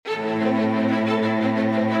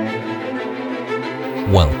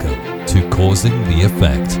Causing the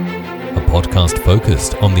Effect, a podcast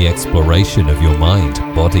focused on the exploration of your mind,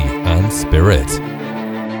 body, and spirit.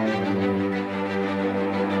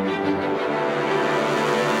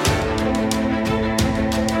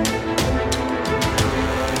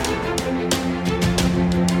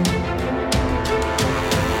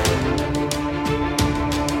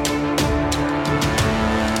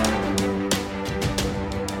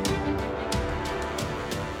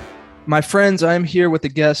 My friends, I'm here with a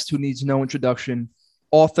guest who needs no introduction.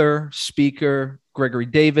 Author, speaker, Gregory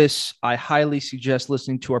Davis. I highly suggest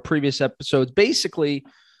listening to our previous episodes. Basically,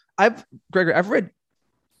 I've read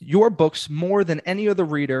your books more than any other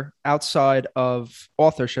reader outside of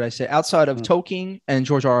Tolkien and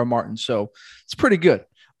George R.R. Martin. So it's pretty good.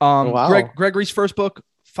 Wow. Gregory's first book,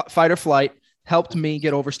 Fight or Flight, helped me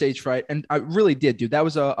get over stage fright. And I really did, dude. That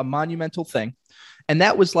was a monumental thing. And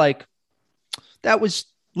that was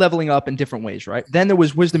leveling up in different ways, right? Then there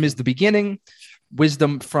was Wisdom is the Beginning,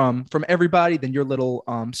 wisdom from everybody, then your little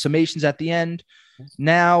summations at the end.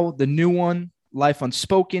 Now the new one, Life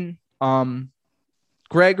Unspoken.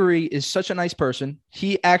 Gregory is such a nice person.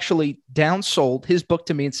 He actually downsold his book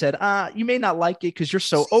to me and said, you may not like it because you're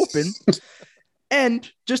so open. And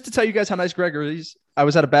just to tell you guys how nice Gregory is, I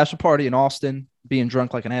was at a bachelor party in Austin being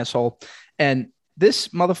drunk like an asshole, and this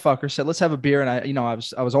motherfucker said, let's have a beer. And I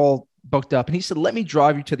was all booked up, and he said, let me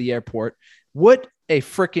drive you to the airport. What a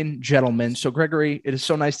freaking gentleman. So Gregory, it is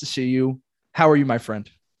so nice to see you. How are you, my friend?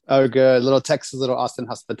 Oh, good. Little Texas, little Austin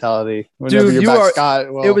hospitality. Whenever Dude, Scott,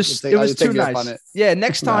 it was too nice. It. Yeah.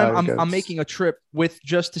 Next time No, I'm making a trip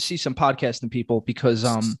just to see some podcasting people, because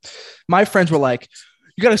my friends were like,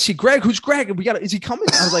 you got to see Greg. Who's Greg? Is he coming?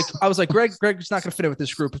 I was like, Greg's not going to fit in with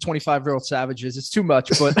this group of 25-year-old savages. It's too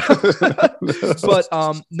much, but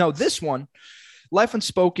no, this one, Life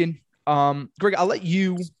Unspoken. Greg, I'll let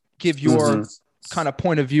you give your kind of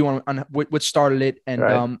point of view on what started it. And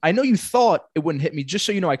right. I know you thought it wouldn't hit me. Just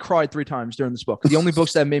so you know, I cried 3 times during this book. The only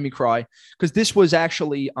books that made me cry, because this was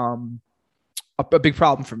actually a big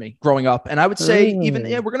problem for me growing up. And I would say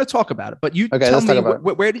we're going to talk about it, but you tell me,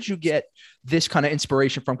 where did you get this kind of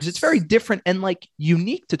inspiration from? Because it's very different and like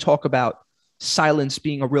unique to talk about silence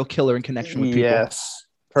being a real killer in connection with people. Yes.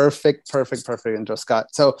 Perfect intro, Scott.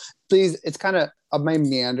 So please, it's kind of, I may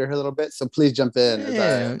meander here a little bit, so please jump in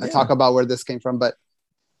as I talk about where this came from. But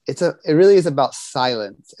it really is about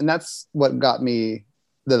silence, and that's what got me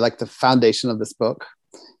the foundation of this book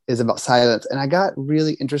is about silence. And I got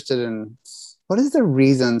really interested in what is the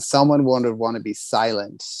reason someone would want to be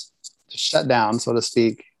silent, to shut down, so to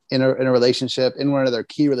speak, in a relationship, in one of their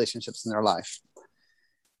key relationships in their life.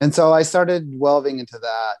 And so I started delving into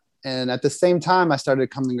that. And at the same time, I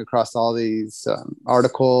started coming across all these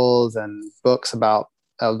articles and books about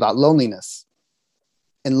loneliness.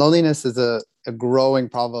 And loneliness is a growing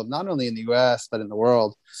problem, not only in the US, but in the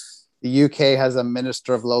world. The UK has a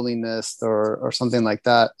minister of loneliness or something like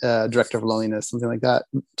that, director of loneliness, something like that,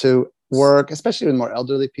 to work, especially with more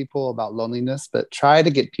elderly people, about loneliness, but try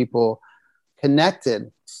to get people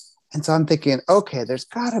connected. And so I'm thinking, okay, there's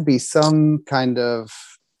got to be some kind of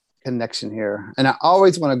connection here. And I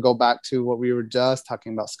always want to go back to what we were just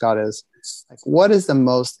talking about, Scott, is like, what is the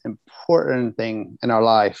most important thing in our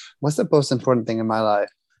life? What's the most important thing in my life?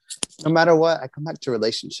 No matter what, I come back to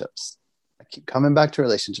relationships. I keep coming back to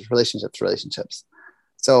relationships.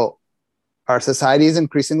 So our society is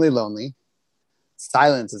increasingly lonely.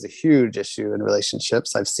 Silence is a huge issue in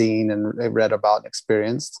relationships. I've seen and I've read about and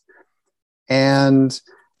experienced. And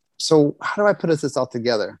so how do I put this all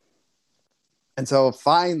together? And so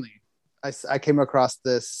finally, I came across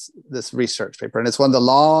this research paper, and it's one of the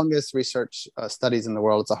longest research studies in the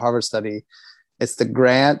world. It's a Harvard study. It's the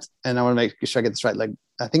Grant, and I want to make sure I get this right.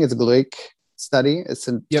 I think it's a Gluck study.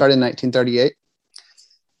 Started in 1938.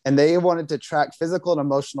 And they wanted to track physical and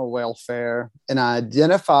emotional welfare and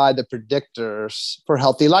identify the predictors for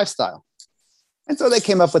healthy lifestyle. And so they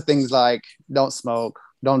came up with things like don't smoke,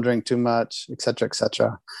 don't drink too much, et cetera, et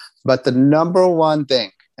cetera. But the number one thing,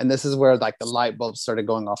 and this is where the light bulbs started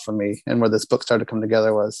going off for me and where this book started to come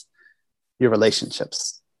together, was your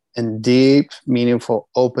relationships, and deep, meaningful,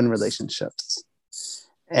 open relationships.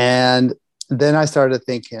 And then I started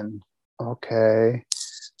thinking, okay,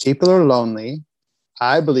 people are lonely.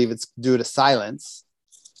 I believe it's due to silence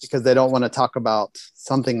because they don't want to talk about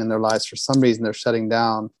something in their lives. For some reason, they're shutting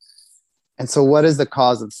down. And so what is the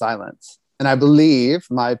cause of silence? And I believe,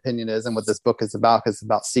 my opinion is, and what this book is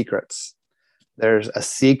about secrets. There's a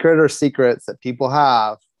secret or secrets that people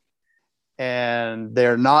have, and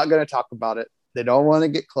they're not going to talk about it. They don't want to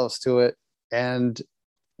get close to it. And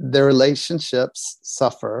their relationships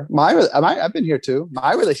suffer. I've been here too.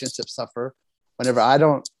 My relationships suffer whenever I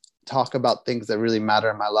don't talk about things that really matter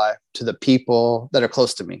in my life to the people that are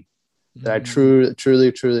close to me, that I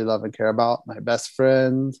truly love and care about. My best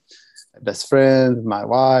friend, my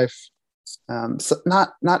wife. So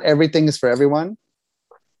not everything is for everyone,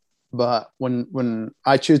 but when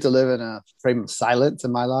I choose to live in a frame of silence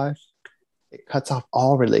in my life, it cuts off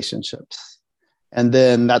all relationships. And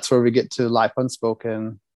then that's where we get to life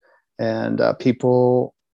unspoken, and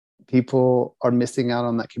people are missing out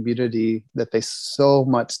on that community that they so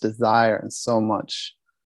much desire and so much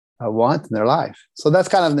want in their life. So that's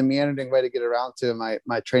kind of the meandering way to get around to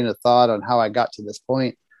my train of thought on how I got to this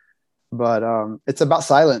point. But it's about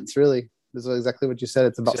silence, really. This is exactly what you said.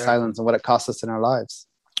 It's about silence and what it costs us in our lives.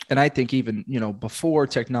 And I think even, before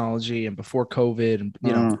technology and before COVID,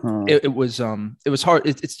 and it was hard.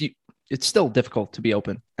 It's still difficult to be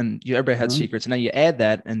open, and everybody had secrets. And now you add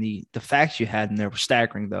that, and the facts you had in there were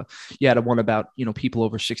staggering. Though you had one about people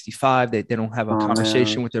over 65, they don't have a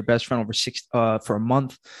conversation with their best friend over for a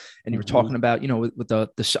month, and you were talking about with the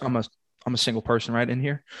I'm a single person right in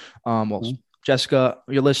here. Jessica,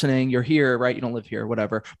 you're listening, you're here, right? You don't live here,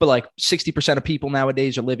 whatever. But like 60% of people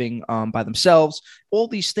nowadays are living by themselves. All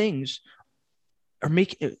these things are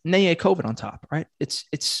making COVID on top, right?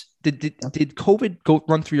 Did COVID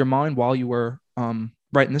run through your mind while you were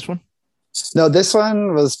writing this one? No, this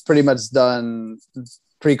one was pretty much done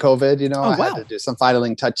pre-COVID. I had to do some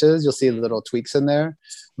filing touches. You'll see little tweaks in there.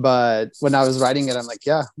 But when I was writing it, I'm like,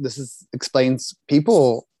 yeah, explains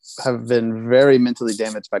people have been very mentally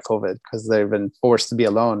damaged by COVID because they've been forced to be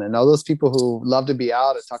alone. And all those people who love to be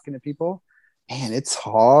out and talking to people, man, it's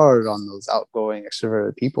hard on those outgoing,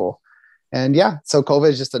 extroverted people. And so COVID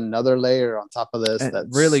is just another layer on top of this. That's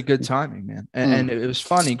really good timing, man. And it was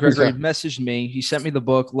funny. Gregory messaged me. He sent me the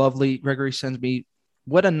book. Lovely. Gregory sends me.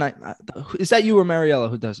 What a night. Is that you or Mariella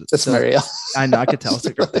who does it? It's Mariella. I know. I could tell. It's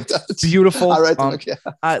a girl thing. Beautiful. I write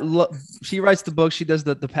the book, she writes the book. She does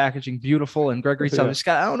the packaging. Beautiful. And Gregory tells me,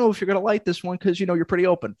 Scott, I don't know if you're going to like this one because, you're pretty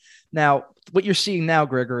open. Now, what you're seeing now,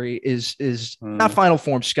 Gregory, is not final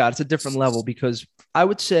form, Scott. It's a different level because I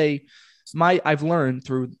would say I've learned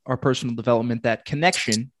through our personal development that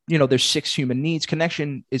connection, there's 6 human needs.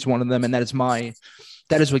 Connection is one of them. And that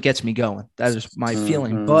is what gets me going. That is my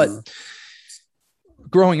feeling. But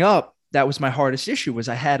growing up, that was my hardest issue was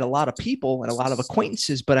I had a lot of people and a lot of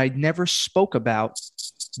acquaintances, but I never spoke about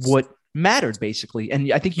what mattered basically.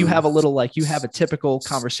 And I think you have you have a typical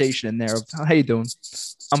conversation in there of how you doing?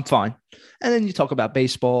 I'm fine. And then you talk about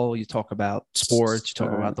baseball, you talk about sports, you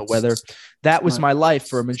talk about the weather. That was my life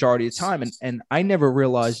for a majority of time. And I never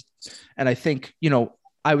realized, and I think,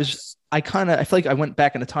 I feel like I went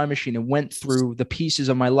back in a time machine and went through the pieces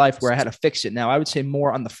of my life where I had to fix it. Now I would say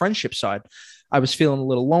more on the friendship side. I was feeling a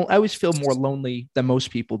little alone. I always feel more lonely than most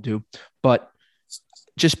people do, but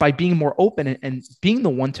just by being more open and being the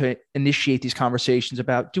one to initiate these conversations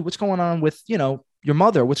about, dude, what's going on with, your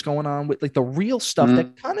mother, what's going on with like the real stuff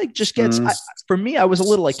that kind of just gets, for me, I was a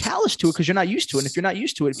little callous to it because you're not used to it. And if you're not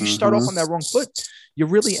used to it, if you start off on that wrong foot, you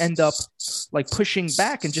really end up like pushing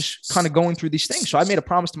back and just kind of going through these things. So I made a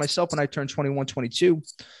promise to myself when I turned 21, 22,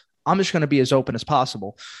 I'm just going to be as open as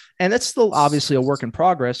possible. And that's still obviously a work in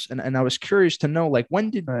progress. And I was curious to know, like,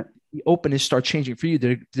 when did the openness start changing for you?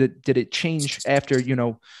 Did it change after,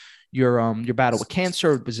 your battle with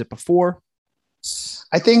cancer? Was it before?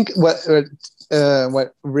 I think what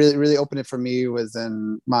really, really opened it for me was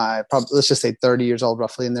in my, let's just say 30 years old,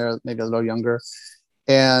 roughly in there, maybe a little younger.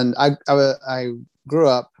 And I grew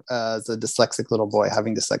up as a dyslexic little boy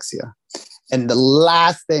having dyslexia. And the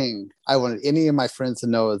last thing I wanted any of my friends to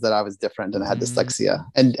know is that I was different and I had dyslexia.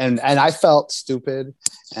 And I felt stupid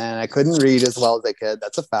and I couldn't read as well as I could.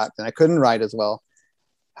 That's a fact. And I couldn't write as well.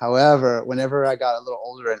 However, whenever I got a little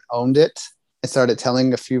older and owned it, I started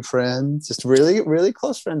telling a few friends, just really, really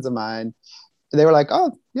close friends of mine. They were like,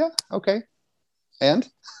 oh, yeah, okay. And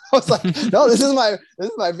I was like, no, this is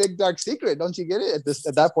my big dark secret. Don't you get it?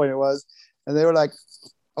 At that point it was. And they were like,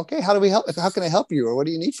 okay, how do we help? How can I help you? Or what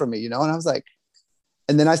do you need from me? And I was like,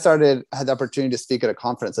 and then I had the opportunity to speak at a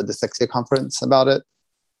conference, a dyslexia conference about it.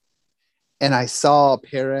 And I saw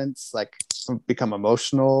parents like become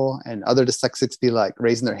emotional and other dyslexics be like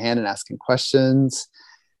raising their hand and asking questions.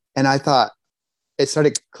 And I thought it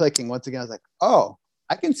started clicking once again. I was like, oh,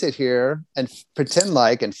 I can sit here and pretend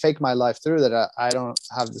like and fake my life through that I don't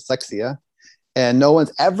have dyslexia and no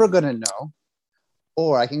one's ever going to know.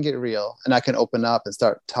 Or I can get real and I can open up and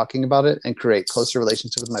start talking about it and create closer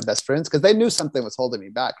relationships with my best friends because they knew something was holding me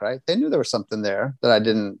back, right? They knew there was something there that I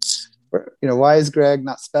didn't, why is Greg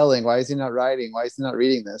not spelling? Why is he not writing? Why is he not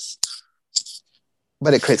reading this?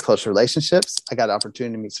 But it creates closer relationships. I got an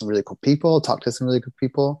opportunity to meet some really cool people, talk to some really cool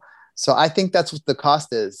people. So I think that's what the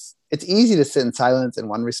cost is. It's easy to sit in silence in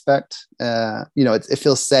one respect. It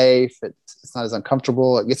feels safe. It's not as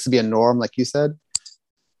uncomfortable. It gets to be a norm, like you said.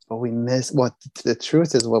 But what the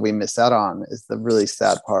truth is, what we miss out on is the really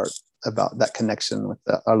sad part about that connection with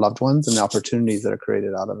our loved ones and the opportunities that are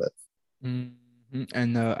created out of it. Mm-hmm.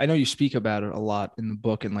 And I know you speak about it a lot in the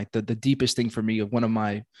book. And like the deepest thing for me of one of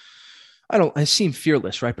my, I seem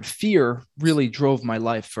fearless, right? But fear really drove my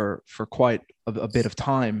life for quite a bit of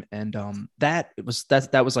time. And that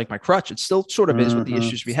was like my crutch. It still sort of is with the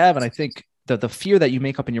issues we have. And I think the fear that you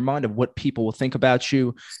make up in your mind of what people will think about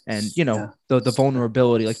you and, the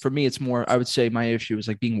vulnerability, like for me, it's more, I would say my issue is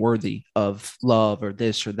like being worthy of love or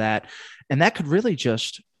this or that. And that could really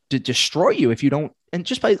just destroy you if you don't. And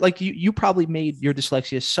just by like, you probably made your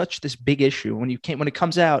dyslexia such this big issue when it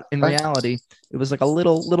comes out in reality, it was like a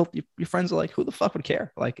little, your friends are like, who the fuck would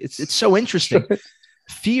care? Like, it's so interesting.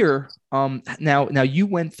 Fear. Now you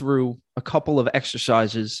went through a couple of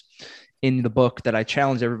exercises in the book that I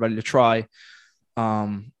challenge everybody to try.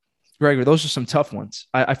 Gregory, those are some tough ones.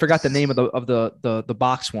 I forgot the name of the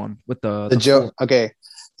box one with the Joe. Okay.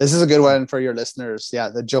 This is a good one for your listeners. Yeah.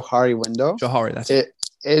 The Johari window. Johari. That's it.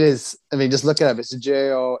 It is. I mean, just look it up. It's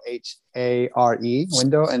Johare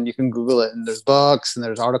window, and you can Google it. And there's books and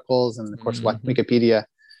there's articles and of course Wikipedia.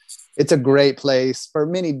 It's a great place for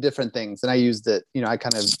many different things. And I used it, I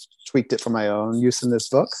kind of tweaked it for my own use in this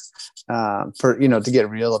book to get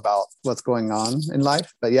real about what's going on in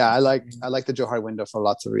life. But yeah, I like the Johari window for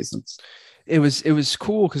lots of reasons. It was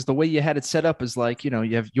cool because the way you had it set up is like,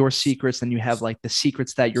 you have your secrets and you have like the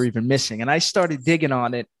secrets that you're even missing. And I started digging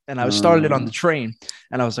on it and I started it on the train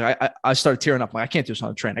and I was like, I started tearing up. Like, I can't do this on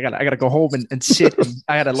the train. I got to go home and sit and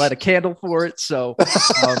I got to light a candle for it. So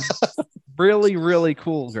really, really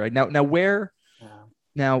cool. Right now,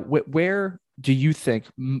 where do you think,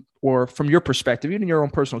 or from your perspective, even your own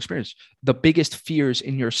personal experience, the biggest fears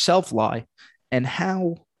in yourself lie, and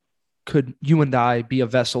how could you and I be a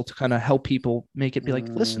vessel to kind of help people make it be like,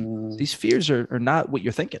 listen, these fears are not what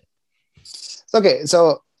you're thinking? Okay.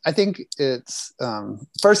 So I think it's,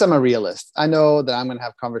 first, I'm a realist. I know that I'm going to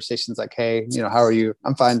have conversations like, hey, how are you?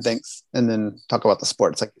 I'm fine. Thanks. And then talk about the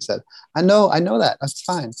sports, like you said. I know that. That's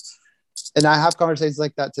fine. And I have conversations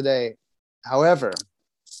like that today. However,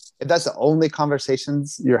 if that's the only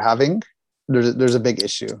conversations you're having, there's a big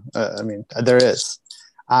issue. There is.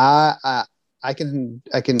 I can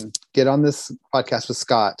get on this podcast with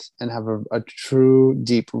Scott and have a true,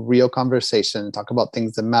 deep, real conversation and talk about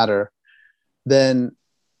things that matter. Then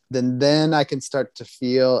I can start to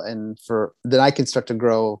feel then I can start to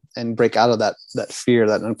grow and break out of that fear,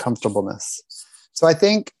 that uncomfortableness. So I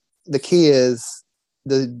think the key is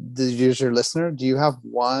the user listener. Do you have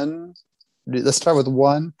one? Let's start with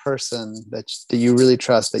one person that you really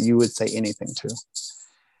trust that you would say anything to.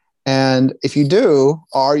 And if you do,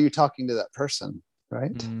 are you talking to that person?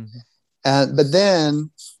 Right. Mm-hmm. But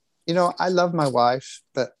then, I love my wife,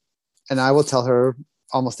 and I will tell her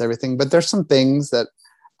almost everything, but there's some things that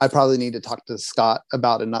I probably need to talk to Scott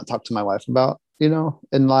about and not talk to my wife about,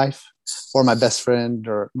 in life, or my best friend,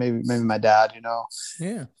 or maybe my dad,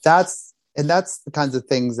 Yeah. That's the kinds of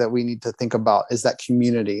things that we need to think about, is that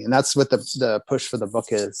community. And that's what the push for the book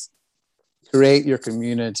is. Create your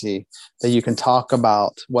community that you can talk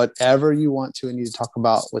about whatever you want to and need to talk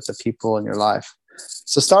about with the people in your life.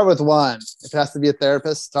 So start with one. If it has to be a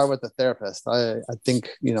therapist, start with a therapist. I think,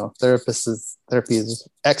 therapy is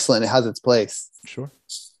excellent. It has its place. Sure.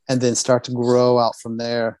 And then start to grow out from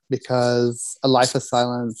there, because a life of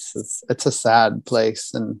silence it's a sad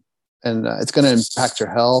place, and it's going to impact your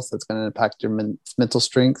health. It's going to impact your mental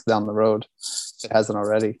strength down the road. It hasn't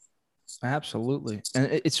already. Absolutely.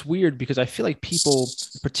 And it's weird because I feel like people,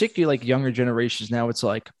 particularly like younger generations now, it's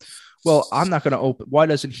like, well, I'm not going to open. Why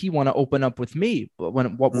doesn't he want to open up with me? But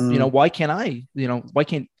why can't I, why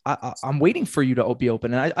can't I'm waiting for you to be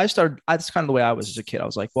open. And that's kind of the way I was as a kid. I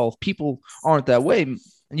was like, well, if people aren't that way, and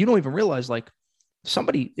you don't even realize, like,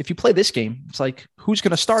 if you play this game, it's like, who's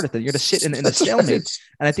going to start it then? You're going to sit in a stalemate. Right.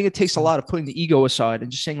 And I think it takes a lot of putting the ego aside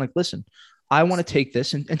and just saying, like, listen, I want to take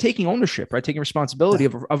this and taking ownership, right? Taking responsibility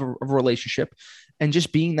of a relationship, and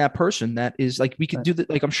just being that person that is like, we could do that.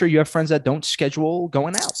 Like, I'm sure you have friends that don't schedule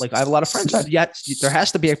going out. Like, I have a lot of friends, yet there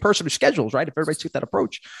has to be a person who schedules, right? If everybody took that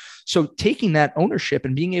approach. So taking that ownership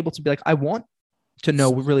and being able to be like, I want to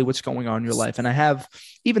know really what's going on in your life. And I have,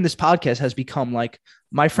 even this podcast has become like,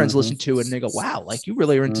 my friends listen to it and they go, wow, like, you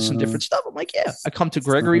really are into some different stuff. I'm like, yeah. I come to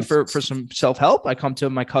Gregory for some self-help. I come to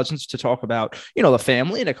my cousins to talk about, the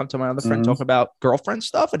family, and I come to my other friend talk about girlfriend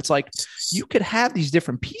stuff. And it's like, you could have these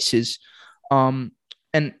different pieces.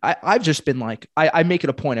 and I've just been like, I make it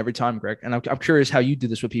a point every time, Greg, and I'm curious how you do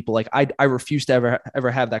this with people. Like I refuse to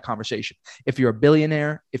ever have that conversation. If you're a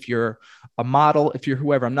billionaire, if you're a model, if you're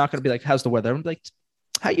whoever, I'm not going to be like, how's the weather? I'm like,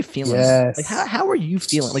 how you feeling? Yes. Like, how are you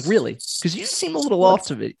feeling? Like, really? Because you seem a little off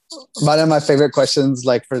to me. One of my favorite questions,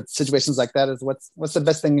 like for situations like that, is what's the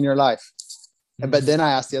best thing in your life? But then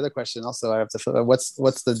I ask the other question also. I have to, what's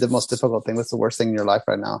the most difficult thing? What's the worst thing in your life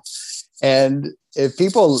right now? And if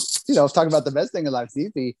people, talk about the best thing in life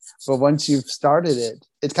is easy, but once you've started it,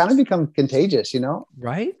 it's kind of become contagious,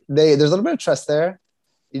 Right? There's a little bit of trust there.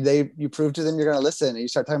 You prove to them you're going to listen, and you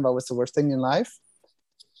start talking about what's the worst thing in life.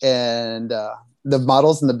 And the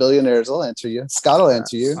models and the billionaires will answer you. Scott will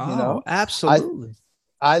answer you, Absolutely.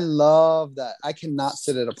 I love that. I cannot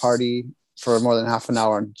sit at a party for more than half an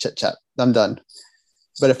hour and chit chat. I'm done.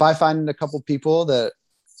 But if I find a couple people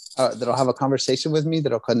that'll have a conversation with me,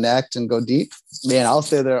 that'll connect and go deep, man, I'll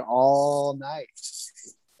stay there all night.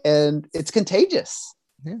 And it's contagious.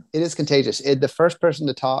 Yeah. It is contagious. The first person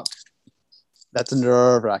to talk, that's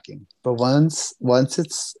nerve-wracking. But once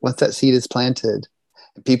that seed is planted,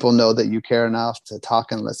 and people know that you care enough to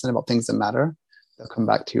talk and listen about things that matter, they'll come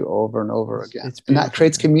back to you over and over again. And that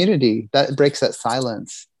creates community. That breaks that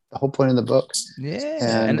silence. The whole point of the book.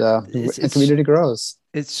 Yeah. And community grows.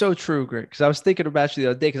 It's so true, Greg. Because I was thinking about you the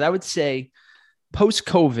other day, because I would say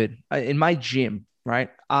post-COVID in my gym, right?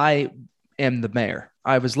 I am the mayor.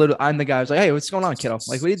 I'm the guy who's like, hey, what's going on, kiddo?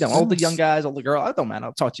 Like, what are you doing? All the young guys, all the girls, I don't matter.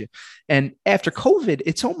 I'll talk to you. And after COVID,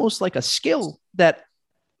 it's almost like a skill that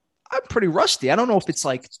I'm pretty rusty. I don't know if it's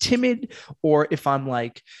like timid or if I'm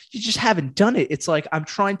like, you just haven't done it. It's like, I'm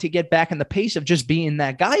trying to get back in the pace of just being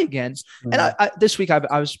that guy again. Mm-hmm. And I this week I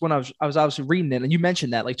was obviously reading it, and you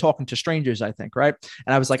mentioned that, like talking to strangers, I think. Right.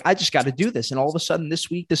 And I was like, I just got to do this. And all of a sudden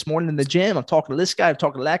this morning in the gym, I'm talking to this guy, I'm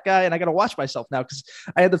talking to that guy, and I got to watch myself now, because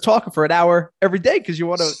I end up talking for an hour every day, because you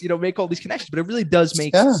want to, make all these connections. But it really does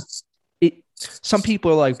make it. Some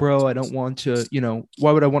people are like, bro, I don't want to,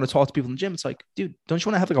 why would I want to talk to people in the gym? It's like, dude, don't you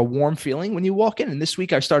want to have like a warm feeling when you walk in? And this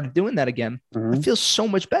week I started doing that again. Mm-hmm. I feel so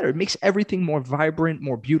much better. It makes everything more vibrant,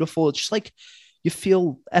 more beautiful. It's just like you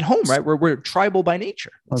feel at home, right? We're tribal by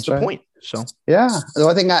nature. That's the point. So, yeah. The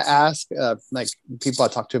one thing I ask, like people I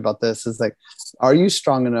talk to about this is like, are you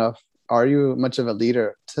strong enough? Are you much of a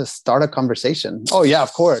leader to start a conversation? Oh yeah,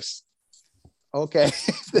 of course. Okay.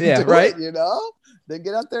 Yeah. Right. Then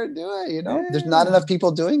get out there and do it. Yeah. There's not enough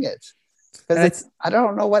people doing it, because I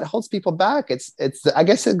don't know what holds people back. I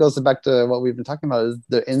guess it goes back to what we've been talking about,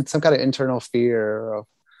 is some kind of internal fear of,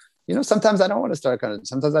 sometimes I don't want to start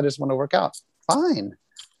sometimes I just want to work out. Fine.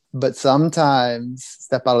 But sometimes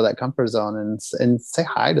step out of that comfort zone and say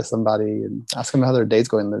hi to somebody and ask them how their day's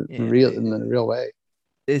going in the real way.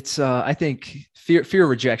 It's I think fear of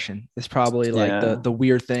rejection is probably like the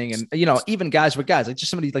weird thing. And even guys with guys, like just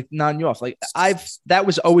somebody like nodding you off. Like that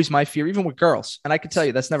was always my fear, even with girls. And I can tell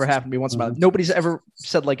you that's never happened to me once in my life. Nobody's ever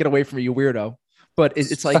said like, get away from me, you weirdo. But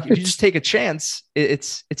it's like, if you just take a chance,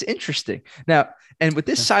 it's interesting. Now, and with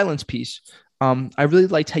this silence piece, I really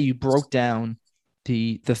liked how you broke down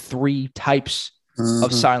the three types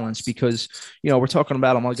of silence, because we're talking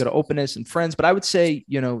about, I'm going to go to openness and friends, but I would say,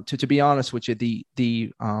 to be honest with you,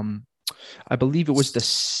 the I believe it was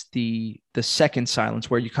the second silence,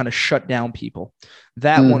 where you kind of shut down people.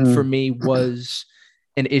 That one for me was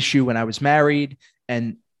an issue when I was married,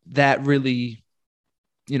 and that really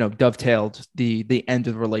dovetailed the end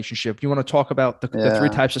of the relationship. You want to talk about the three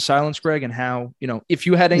types of silence, Greg, and how, if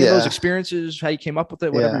you had any of those experiences, how you came up with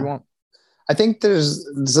it, whatever you want. I think there's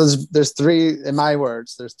three, in my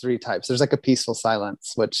words, there's three types. There's like a peaceful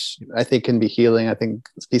silence, which I think can be healing. I think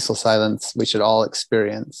peaceful silence we should all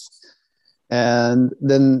experience. And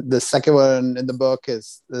then the second one in the book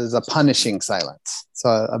is a punishing silence.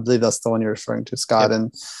 So I believe that's the one you're referring to, Scott. Yep.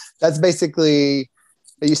 And that's basically,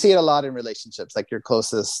 you see it a lot in relationships, like your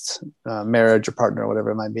closest marriage or partner or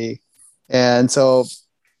whatever it might be. And so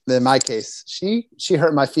in my case, she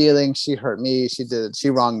hurt my feelings. She hurt me. She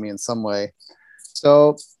wronged me in some way.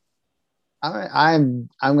 So I'm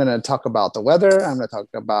going to talk about the weather. I'm going to talk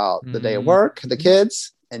about the day of work, the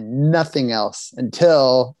kids, and nothing else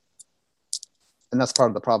until, and that's part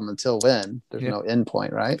of the problem, until when there's no end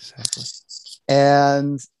point, right? Exactly.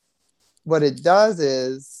 And what it does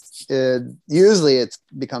is it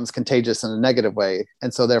becomes contagious in a negative way.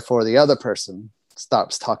 And so therefore the other person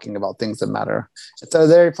stops talking about things that matter. And so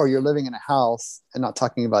therefore you're living in a house and not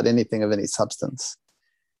talking about anything of any substance.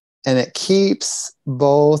 And it keeps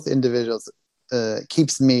both individuals,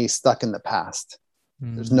 keeps me stuck in the past.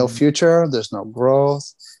 There's no future. There's no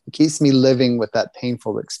growth. It keeps me living with that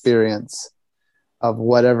painful experience of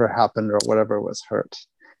whatever happened or whatever was hurt.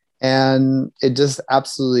 And it just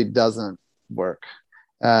absolutely doesn't work.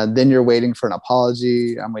 Then you're waiting for an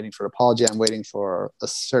apology. I'm waiting for an apology. I'm waiting for a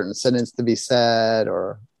certain sentence to be said,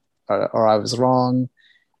 or I was wrong.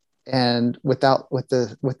 And with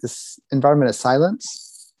this environment of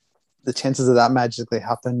silence, the chances of that magically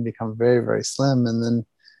happen become very, very slim. And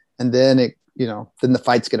then it, then the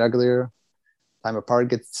fights get uglier. Time apart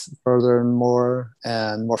gets further and more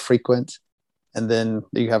frequent. And then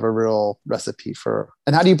you have a real recipe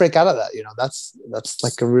and how do you break out of that? That's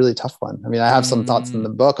like a really tough one. I mean, I have some thoughts in the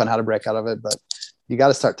book on how to break out of it, but you got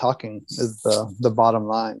to start talking is the bottom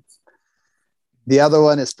line. The other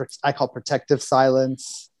one is I call protective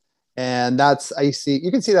silence. And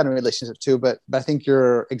you can see that in relationships too, but I think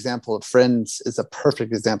your example of friends is a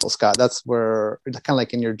perfect example, Scott. That's where kind of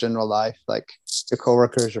like in your general life, like your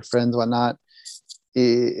coworkers, your friends, whatnot,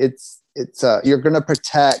 it's you're going to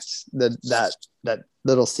protect that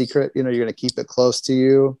little secret, you're going to keep it close to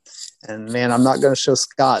you. And man, I'm not going to show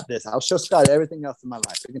Scott this. I'll show Scott everything else in my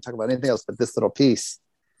life. We can talk about anything else but this little piece.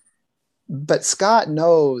 But Scott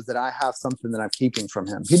knows that I have something that I'm keeping from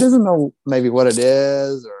him. He doesn't know maybe what it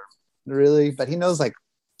is or really, but he knows like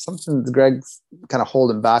something Greg's kind of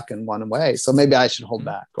holding back in one way. So maybe I should hold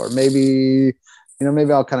back, or maybe,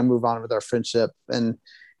 maybe I'll kind of move on with our friendship. And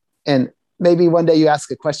maybe one day you ask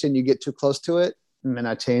a question, you get too close to it, and then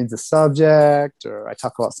I change the subject or I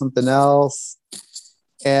talk about something else.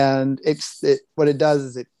 And what it does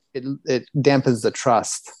is it dampens the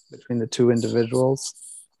trust between the two individuals.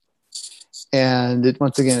 And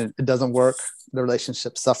once again, it doesn't work. The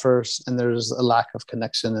relationship suffers, and there's a lack of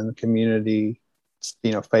connection, and the community,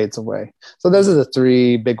 fades away. So those are the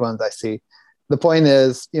three big ones I see. The point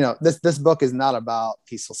is, this book is not about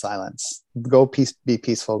peaceful silence. Be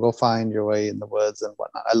peaceful. Go find your way in the woods and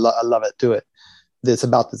whatnot. I love it. Do it. It's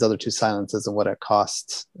about these other two silences and what it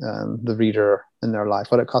costs the reader in their life,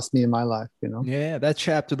 what it cost me in my life, Yeah, that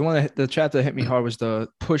chapter, the chapter that hit me hard was the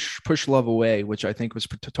push love away, which I think was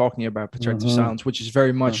talking about protective silence, which is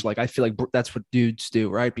very much like, I feel like that's what dudes do,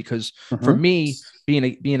 right? Because for me,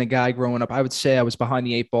 being a guy growing up, I would say I was behind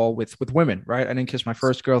the 8 ball with women, right? I didn't kiss my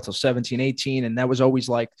first girl till 17, 18. And that was always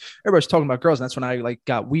like, everybody's talking about girls. And that's when I like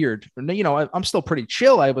got weird. I'm still pretty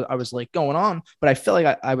chill. I was like going on, but I felt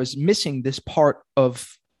like I was missing this part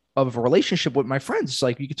of a relationship with my friends. It's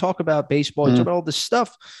like, you could talk about baseball, you talk about all this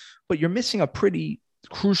stuff, but you're missing a pretty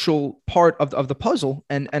crucial part of the puzzle.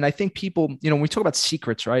 And I think people, when we talk about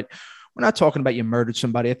secrets, right? We're not talking about you murdered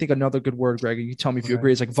somebody. I think another good word, Greg, you tell me if you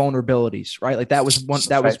agree, is like vulnerabilities, right? Like that was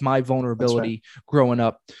was my vulnerability growing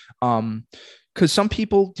up. Because some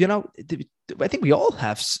people, I think we all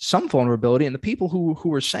have some vulnerability, and the people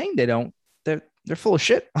who are saying they don't, they're full of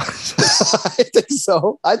shit. I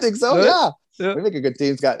think so. Yeah. Yeah. We make a good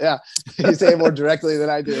team, Scott. Yeah. You say it more directly than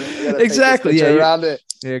I do. Exactly. Yeah. Around it.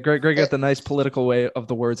 Yeah. Greg got the nice political way of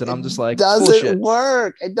the words. And I'm just like, it doesn't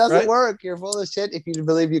work. It doesn't work. You're full of shit if you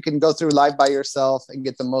believe you can go through life by yourself and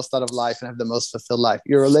get the most out of life and have the most fulfilled life.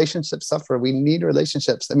 Your relationships suffer. We need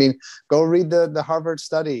relationships. I mean, go read the Harvard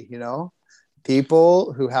study,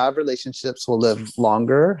 People who have relationships will live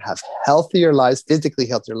longer, have healthier lives, physically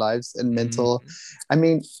healthier lives, and mental. I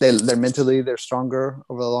mean, they're stronger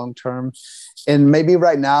over the long term. And maybe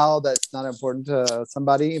right now that's not important to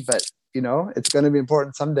somebody, but it's going to be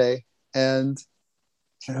important someday. And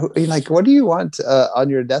like, what do you want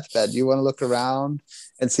on your deathbed? Do you want to look around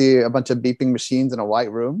and see a bunch of beeping machines in a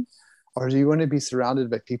white room, or do you want to be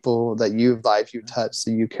surrounded by people that you touch,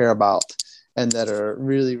 so you care about? And that are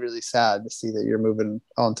really, really sad to see that you're moving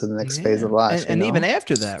on to the next phase of life. And even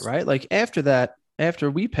after that, right? Like after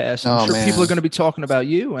we pass, I'm sure people are going to be talking about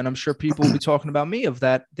you, and I'm sure people will be talking about me of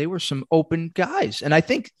that. They were some open guys. And I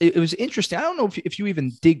think it was interesting. I don't know if you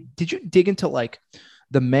even did you dig into like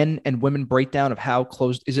the men and women breakdown of how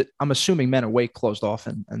closed is it? I'm assuming men are way closed off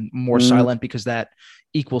and more silent because that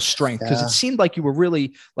equals strength. Because it seemed like you were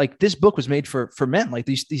really like, this book was made for men, like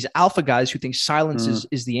these alpha guys who think silence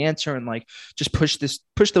is the answer, and like just push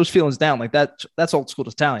those feelings down. Like that's old school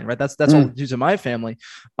Italian, right? That's old dudes in my family.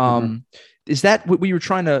 Is that what we were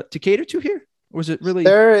trying to cater to here? Or was it really?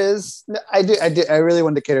 There is. I really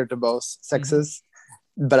wanted to cater to both sexes,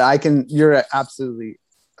 but you're absolutely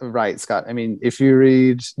right, Scott. I mean, if you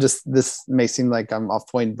read, just this may seem like I'm off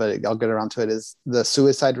point, but I'll get around to it, is the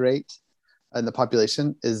suicide rate in the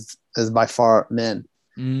population is by far men.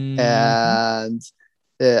 And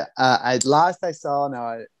last I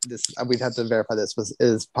saw, we'd have to verify this,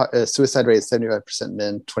 is suicide rate is 75%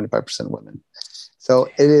 men, 25% women. So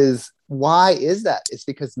it is. Why is that? It's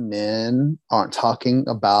because men aren't talking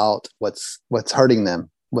about what's hurting them.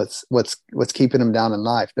 what's keeping them down in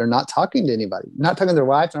life. They're not talking to anybody, not talking to their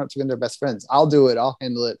wife, not talking to their best friends. I'll do it. I'll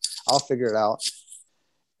handle it. I'll figure it out.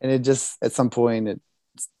 And it just, at some point,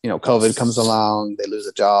 COVID comes along, they lose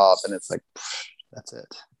a job, and it's like, that's it.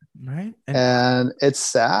 Right. And it's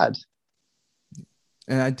sad.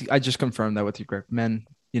 And I just confirmed that with you, Greg. Men,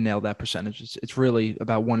 you nailed that percentage. It's really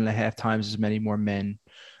about 1.5 times as many more men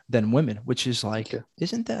than women, which is like,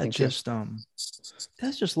 isn't that just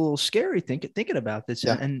that's just a little scary thinking about this.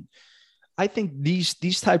 Yeah. And I think these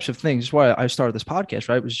types of things is why I started this podcast,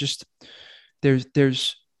 right? It was just there's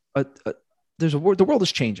a word, the world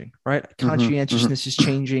is changing, right? Conscientiousness is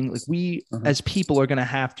changing. Like we as people are going to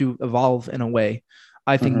have to evolve in a way,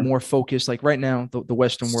 I think, more focused. Like right now, the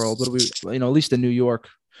Western world, what do we, at least in New York,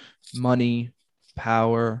 money,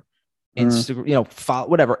 power, Instagram,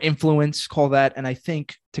 whatever, influence, call that. And I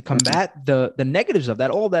think to combat the negatives of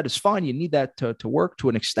that, all that is fine. You need that to work to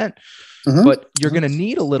an extent, but you're going to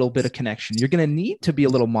need a little bit of connection. You're going to need to be a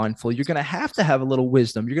little mindful. You're going to have a little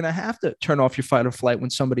wisdom. You're going to have to turn off your fight or flight when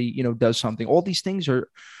somebody, does something. All these things are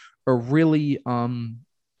really,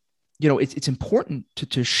 it's important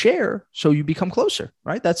to share so you become closer,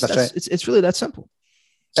 right? That's right. It's really that simple.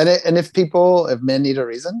 And if men need a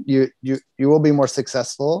reason, you will be more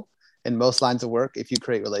successful in most lines of work if you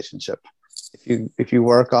create relationship. If you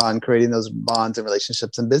work on creating those bonds and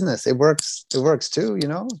relationships in business, it works too,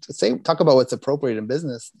 talk about what's appropriate in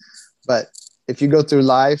business. But if you go through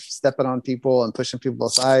life stepping on people and pushing people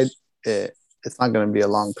aside, it's not going to be a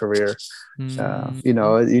long career.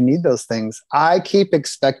 You need those things. I keep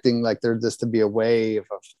expecting like there's just to be a wave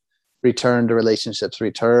of return to relationships,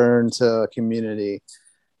 return to community.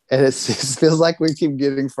 And it feels like we keep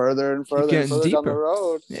getting further and further and further down the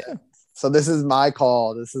road. Yeah. So this is my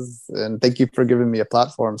call. And thank you for giving me a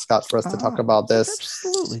platform, Scott, for us to talk about this.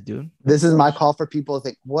 Absolutely, dude. This is my call for people to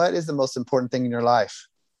think, what is the most important thing in your life?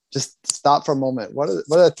 Just stop for a moment. What are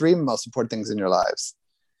the 3 most important things in your lives?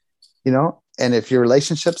 And if your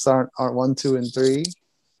relationships aren't 1, 2, and 3,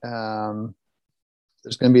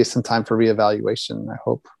 there's going to be some time for reevaluation, I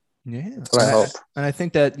hope. Yeah. That's what I hope. And I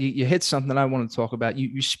think that you hit something that I want to talk about.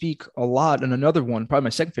 You speak a lot. And another one, probably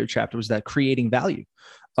my second favorite chapter, was that creating value.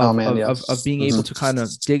 Of being able to kind of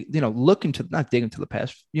dig, look into, not dig into the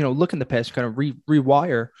past, look in the past, kind of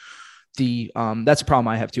rewire the, that's a problem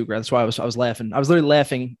I have too, Greg. That's why I was laughing. I was literally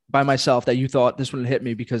laughing by myself that you thought this one would hit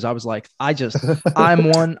me, because I was like, I got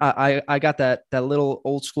that little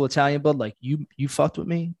old school Italian blood. Like you fucked with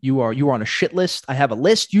me. You are on a shit list. I have a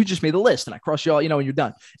list. You just made the list and I cross you all, and you're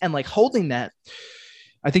done. And like holding that,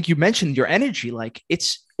 I think you mentioned your energy. Like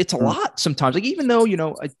it's a lot sometimes, like, even though,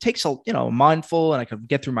 it takes mindful and I can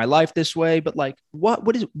get through my life this way, but like, what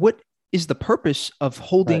is the purpose of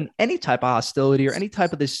holding any type of hostility or any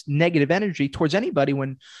type of this negative energy towards anybody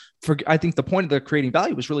when I think the point of the creating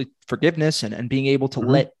value was really forgiveness and being able to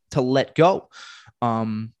let go.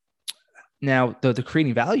 Now the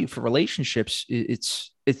creating value for relationships, it's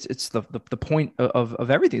the point of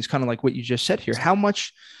everything. It's kind of like what you just said here. How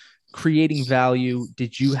much creating value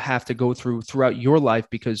did you have to go throughout your life?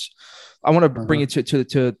 Because I want to bring it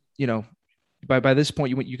to by this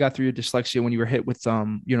point, you got through your dyslexia when you were hit with,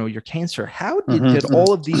 your cancer. How did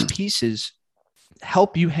all of these pieces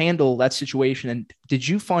help you handle that situation? And did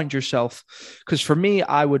you find yourself, because for me,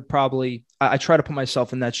 I would probably, I try to put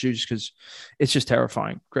myself in that shoes because it's just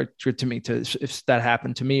terrifying to me if that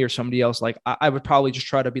happened to me or somebody else. Like I would probably just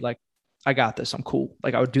try to be like, I got this, I'm cool.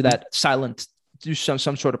 Like I would do that do some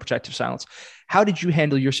sort of protective silence. How did you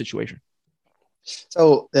handle your situation?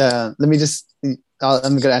 So let me just, I'm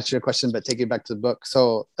going to answer your question, but take it back to the book.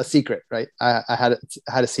 So a secret, right? I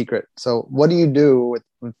had a secret. So what do you do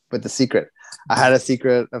with the secret? I had a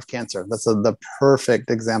secret of cancer. That's the perfect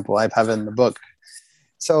example I have in the book.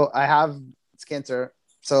 So I have cancer.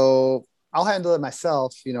 So I'll handle it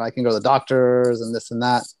myself. I can go to the doctors and this and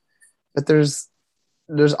that, but there's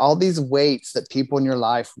all these weights that people in your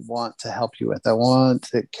life want to help you with. I want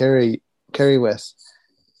to carry with.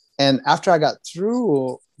 And after I got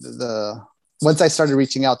through once I started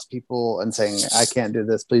reaching out to people and saying, I can't do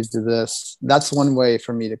this, please do this. That's one way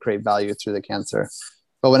for me to create value through the cancer.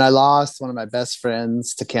 But when I lost one of my best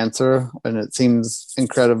friends to cancer, and it seems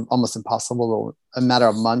incredible, almost impossible, a matter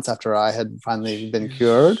of months after I had finally been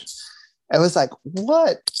cured, I was like,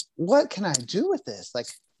 what can I do with this? Like,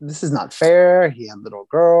 this is not fair. He had little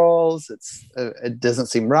girls. It doesn't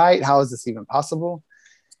seem right. How is this even possible?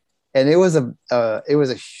 And it was a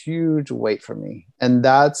huge weight for me. And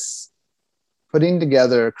that's putting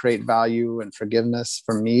together create value and forgiveness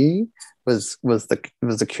for me was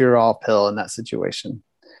the cure-all pill in that situation.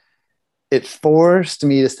 it forced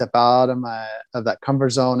me to step out of that comfort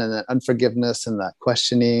zone and that unforgiveness and that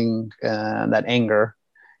questioning and that anger,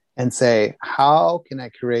 and say, how can I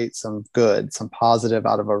create some good, some positive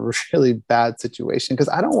out of a really bad situation? Because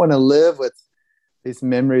I don't want to live with these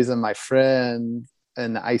memories of my friend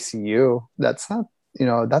in the ICU. That's not,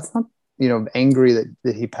 angry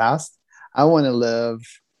that he passed. I want to live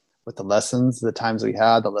with the lessons, the times we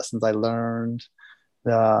had, the lessons I learned,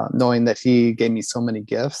 knowing that he gave me so many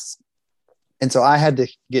gifts. And so I had to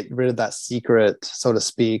get rid of that secret, so to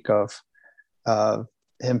speak, of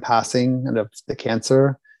him passing and of the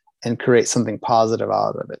cancer, and create something positive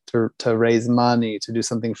out of it, to raise money, to do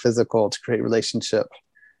something physical, to create relationship.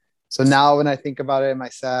 So now when I think about it, am I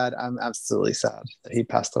sad? I'm absolutely sad that he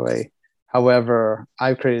passed away. However,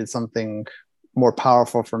 I've created something more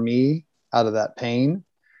powerful for me out of that pain,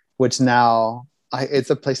 which now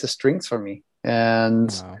it's a place of strength for me,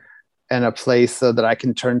 and a place that I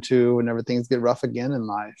can turn to whenever things get rough again in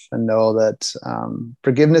life, and know that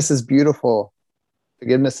forgiveness is beautiful.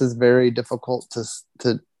 Forgiveness is very difficult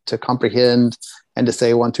to comprehend and to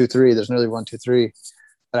say 1, 2, 3. There's nearly 1, 2, 3.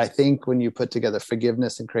 But I think when you put together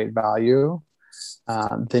forgiveness and create value,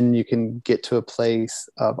 then you can get to a place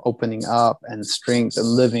of opening up and strength and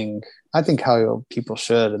living, I think, how people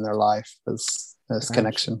should in their life, as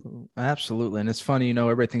connection. Absolutely. And it's funny,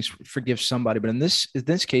 everybody thinks forgive somebody, but in this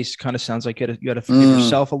case, it kind of sounds like you had to forgive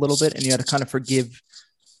yourself a little bit, and you had to kind of forgive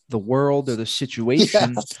the world or the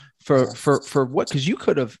situation for what, because you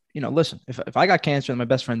could have, listen, if I got cancer and my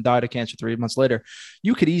best friend died of cancer 3 months later,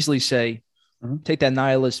 you could easily say, take that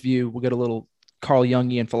nihilist view. We'll get a little Carl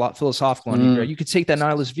Jungian philosophical on you here. You could take that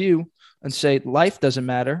nihilist view and say life doesn't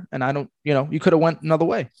matter, and I don't, you could have went another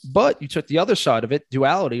way, but you took the other side of it,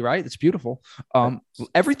 duality, right? It's beautiful.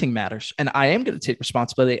 Everything matters, and I am going to take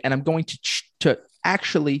responsibility, and I'm going to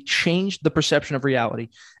actually change the perception of reality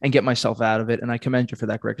and get myself out of it. And I commend you for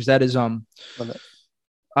that, Greg, because that is Love it.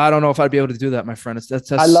 I don't know if I'd be able to do that, my friend.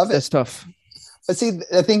 That's I love it. That's tough. But see,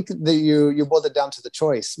 I think that you boiled it down to the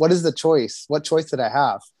choice. What is the choice? What choice did I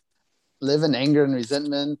have? Live in anger and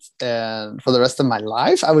resentment and for the rest of my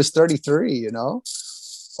life? I was 33,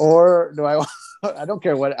 or do I? I don't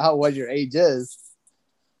care what your age is,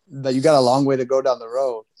 but you got a long way to go down the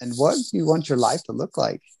road. And what do you want your life to look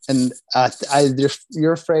like? And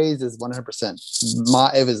your phrase is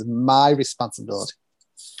 100%. It was my responsibility,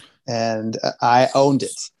 and I owned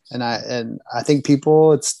it. And I think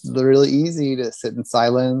people, it's really easy to sit in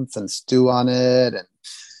silence and stew on it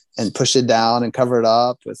and push it down and cover it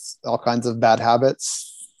up with all kinds of bad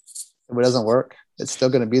habits. If it doesn't work, it's still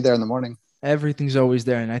going to be there in the morning. Everything's always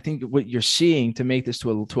there. And I think what you're seeing, to make this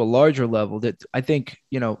to a larger level, that I think,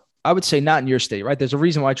 I would say not in your state, right? There's a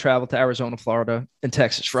reason why I travel to Arizona, Florida, and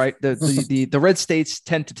Texas, right? The red states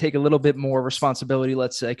tend to take a little bit more responsibility,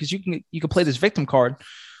 let's say, because you can play this victim card.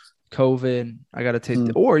 COVID, I got to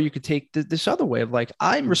take, or you could take this other way of like,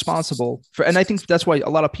 I'm responsible for, and I think that's why a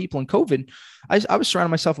lot of people in COVID, I was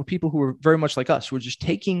surrounding myself with people who were very much like us, who were just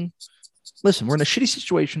listen, we're in a shitty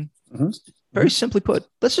situation. Very simply put,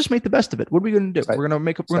 let's just make the best of it. What are we going to do? Right. We're going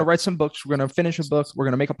to write some books. We're going to finish a book. We're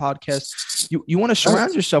going to make a podcast. You want to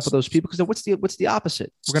surround yourself with those people, because what's the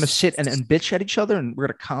opposite? We're going to sit and bitch at each other, and we're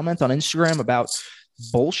going to comment on Instagram about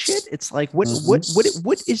bullshit. It's like, what is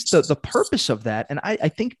the purpose of that? And I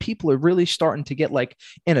think people are really starting to get like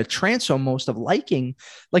in a trance almost of liking,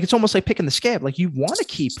 like it's almost like picking the scab. Like you want to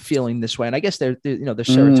keep feeling this way. And I guess there's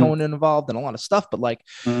serotonin involved and a lot of stuff, but like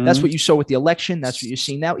that's what you saw with the election. That's what you're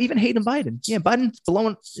seeing now. Even Hayden Biden. Yeah, Biden's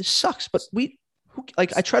blowing. It sucks, but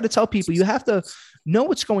I try to tell people, you have to know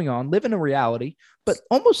what's going on, live in a reality, but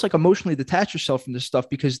almost like emotionally detach yourself from this stuff,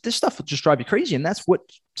 because this stuff will just drive you crazy. And that's what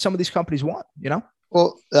some of these companies want,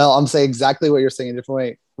 Well, I'm saying exactly what you're saying in a different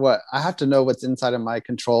way. What I have to know what's inside of my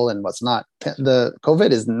control and what's not. The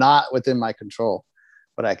COVID is not within my control.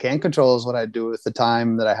 What I can control is what I do with the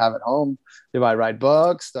time that I have at home. Do I write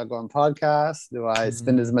books? Do I go on podcasts? Do I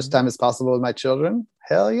spend as much time as possible with my children?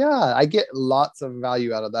 Hell yeah. I get lots of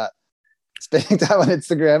value out of that. Spending time on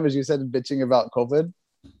Instagram, as you said, bitching about COVID.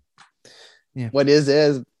 Yeah. What is,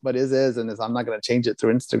 and I'm not going to change it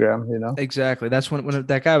through Instagram, Exactly. That's when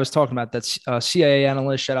that guy was talking about that CIA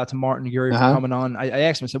analyst, shout out to Martin Gary for coming on. I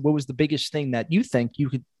asked him, I said, what was the biggest thing that you think you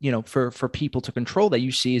could, for people to control that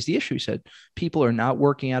you see is the issue? He said, people are not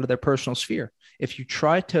working out of their personal sphere. If you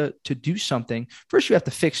try to do something, first you have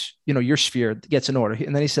to fix, your sphere gets in order.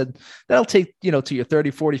 And then he said, that'll take, to your 30,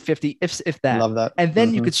 40, 50, if that. Love that. And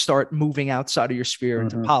then you could start moving outside of your sphere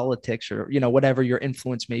into politics or, whatever your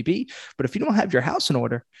influence may be. But if you don't have your house in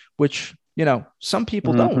order, which, some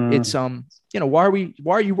people don't, it's, why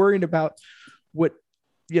are you worried about what,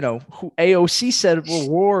 who AOC said we're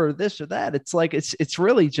war or this or that. It's like, it's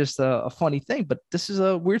really just a funny thing, but this is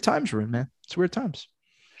a weird times we're in, man. It's weird times.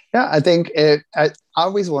 Yeah, I think I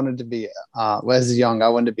always wanted to be, as young, I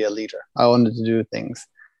wanted to be a leader. I wanted to do things,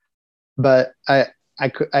 but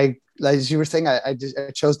as you were saying, I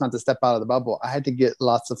chose not to step out of the bubble. I had to get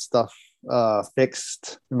lots of stuff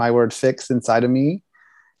fixed, my word fixed inside of me,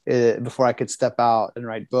 before I could step out and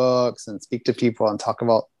write books and speak to people and talk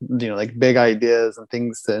about, like big ideas and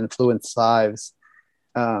things to influence lives.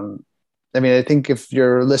 I think if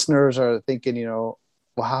your listeners are thinking,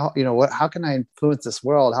 well, how can I influence this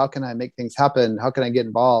world? How can I make things happen? How can I get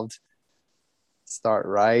involved? Start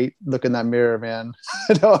right. Look in that mirror, man.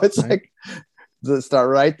 It's right. Like, start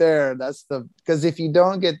right there. Because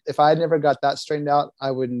if I never got that straightened out,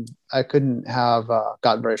 I couldn't have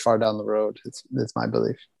gotten very far down the road. It's my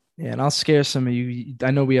belief. Yeah, and I'll scare some of you.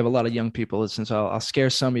 I know we have a lot of young people listening, so I'll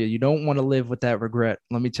scare some of you. You don't want to live with that regret.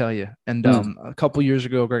 Let me tell you. And a couple years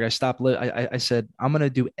ago, Greg, I stopped. I said, I'm going to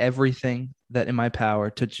do everything that in my power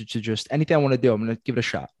to just anything I want to do. I'm going to give it a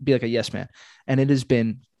shot. Be like a yes man. And it has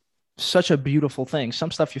been such a beautiful thing.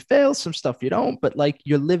 Some stuff you fail, some stuff you don't, but like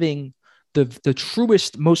you're living the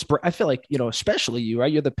truest, most, I feel like, especially you,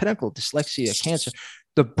 right? You're the pinnacle of dyslexia, cancer,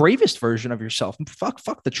 the bravest version of yourself.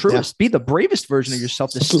 Fuck the truest. Yeah. Be the bravest version of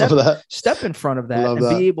yourself to step in front of that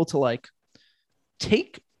and be able to like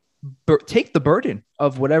take the burden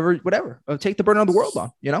of whatever, take the burden of the world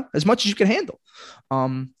on, as much as you can handle.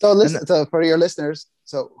 So for your listeners,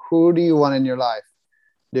 so who do you want in your life?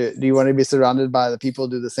 Do you want to be surrounded by the people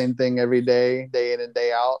who do the same thing every day in and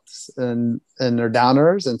day out, and they're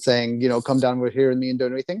downers and saying, come down here with me and do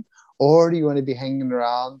everything? Or do you want to be hanging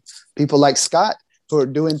around people like Scott who are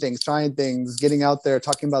doing things, trying things, getting out there,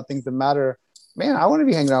 talking about things that matter? Man, I want to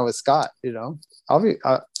be hanging out with Scott. I want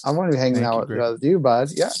to be hanging out with you,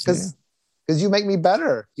 bud. Yeah, because you make me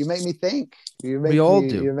better. You make me think. We all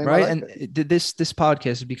do, right? And this podcast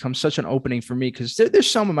has become such an opening for me because there's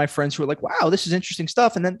some of my friends who are like, wow, this is interesting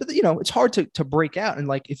stuff. And then, it's hard to break out. And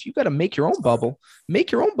like, if you got to make your own bubble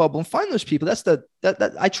and find those people. That's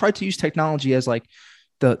that I try to use technology as like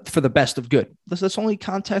for the best of good. Let's only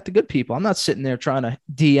contact the good people. I'm not sitting there trying to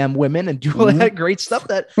DM women and do all that great stuff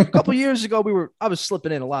that a couple years ago I was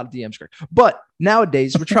slipping in a lot of DMs, Greg. But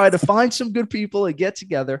nowadays we're trying to find some good people and get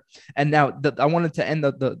together. And now I wanted to end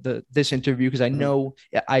this interview because I know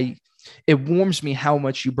it warms me how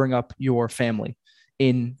much you bring up your family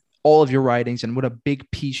in all of your writings, and what a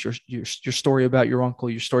big piece your story about your uncle,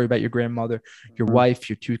 your story about your grandmother, your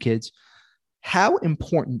wife, your two kids. How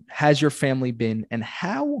important has your family been, and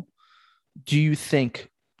how do you think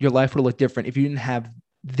your life would look different if you didn't have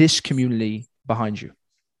this community behind you?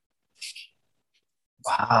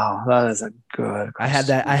 Wow, that is a good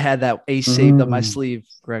question. I had that ace saved up my sleeve,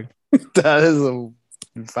 Greg. That is a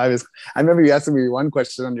fabulous. I remember you asking me one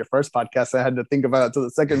question on your first podcast. I had to think about it to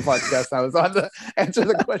the second podcast I was on to answer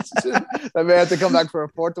the question. I may have to come back for a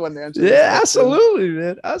fourth one to answer. Yeah, absolutely,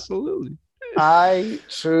 man. Absolutely. I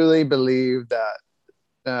truly believe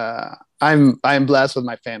that I'm blessed with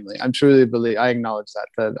my family. I acknowledge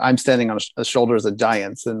that I'm standing on the shoulders of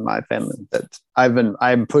giants in my family. That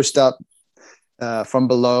I'm pushed up from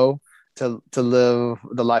below to live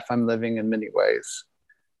the life I'm living in many ways.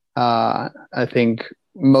 I think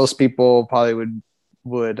most people probably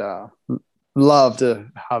would love to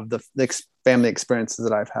have the family experiences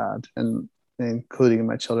that I've had, and including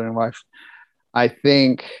my children and wife. I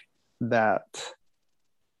think that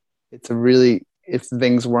if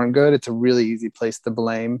things weren't good, it's a really easy place to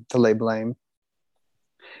lay blame,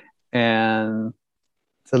 and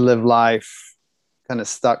to live life kind of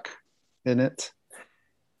stuck in it.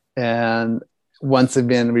 And once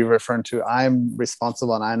again, we refer to I'm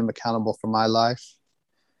responsible and I'm accountable for my life.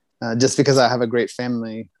 Just because I have a great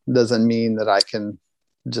family doesn't mean that I can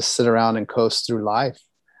just sit around and coast through life.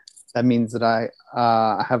 That means that I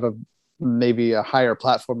have maybe a higher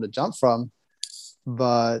platform to jump from,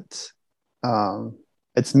 but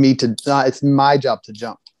it's my job to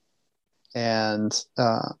jump. And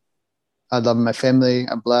I love my family.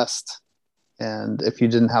 I'm blessed. And if you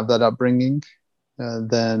didn't have that upbringing,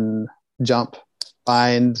 then jump,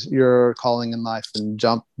 find your calling in life, and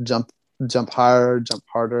jump higher, jump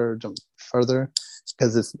harder, jump further,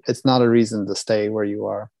 because it's not a reason to stay where you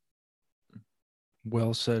are.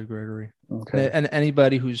 Well said, Gregory. Okay. And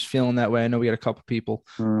anybody who's feeling that way, I know we got a couple people.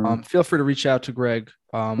 Feel free to reach out to Greg.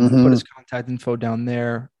 Put his contact info down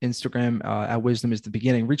there. Instagram at Wisdom is the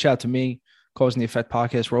Beginning. Reach out to me. Cause and the Effect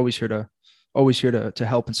podcast. We're always here to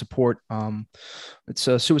help and support. It's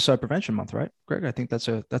a Suicide Prevention Month, right, Greg? I think that's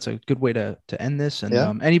a good way to end this.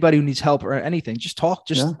 And anybody who needs help or anything, just talk.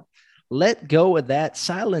 let go of that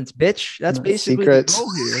silence, bitch. That's basically secret. the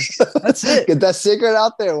goal here. That's it. Get that secret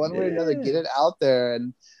out there one way or another. Get it out there.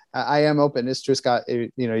 And I am open. It's true, Scott.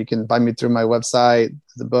 You can find me through my website,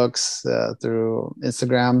 the books, through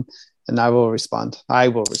Instagram, and I will respond.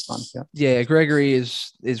 Yeah. Gregory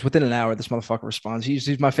is within an hour. This motherfucker responds.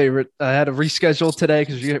 He's my favorite. I had to reschedule today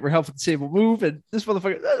because we're helping the table move, and this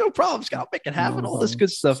motherfucker, no problem, Scott. Make it happen. All this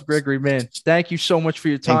good stuff, Gregory. Man, thank you so much for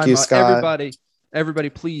your time. Thank you, Scott. Everybody,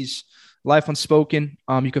 please. Life Unspoken.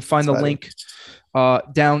 You can find the link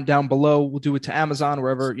down below. We'll do it to Amazon,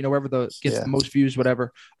 wherever gets the most views,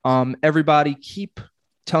 whatever. Everybody, keep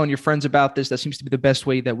telling your friends about this. That seems to be the best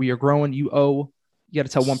way that we are growing. You got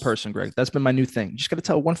to tell one person, Greg. That's been my new thing. You just got to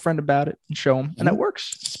tell one friend about it and show them, and that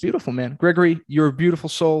works. It's beautiful, man. Gregory, you're a beautiful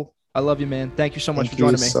soul. I love you, man. Thank you so much for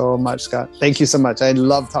joining me. Thank you so much, Scott. Thank you so much. I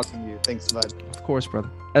love talking to you. Thanks, bud. Of course,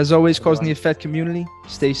 brother. As always, Cause and the Effect community.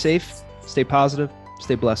 Stay safe, stay positive,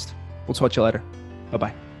 stay blessed. We'll talk to you later.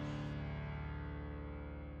 Bye-bye.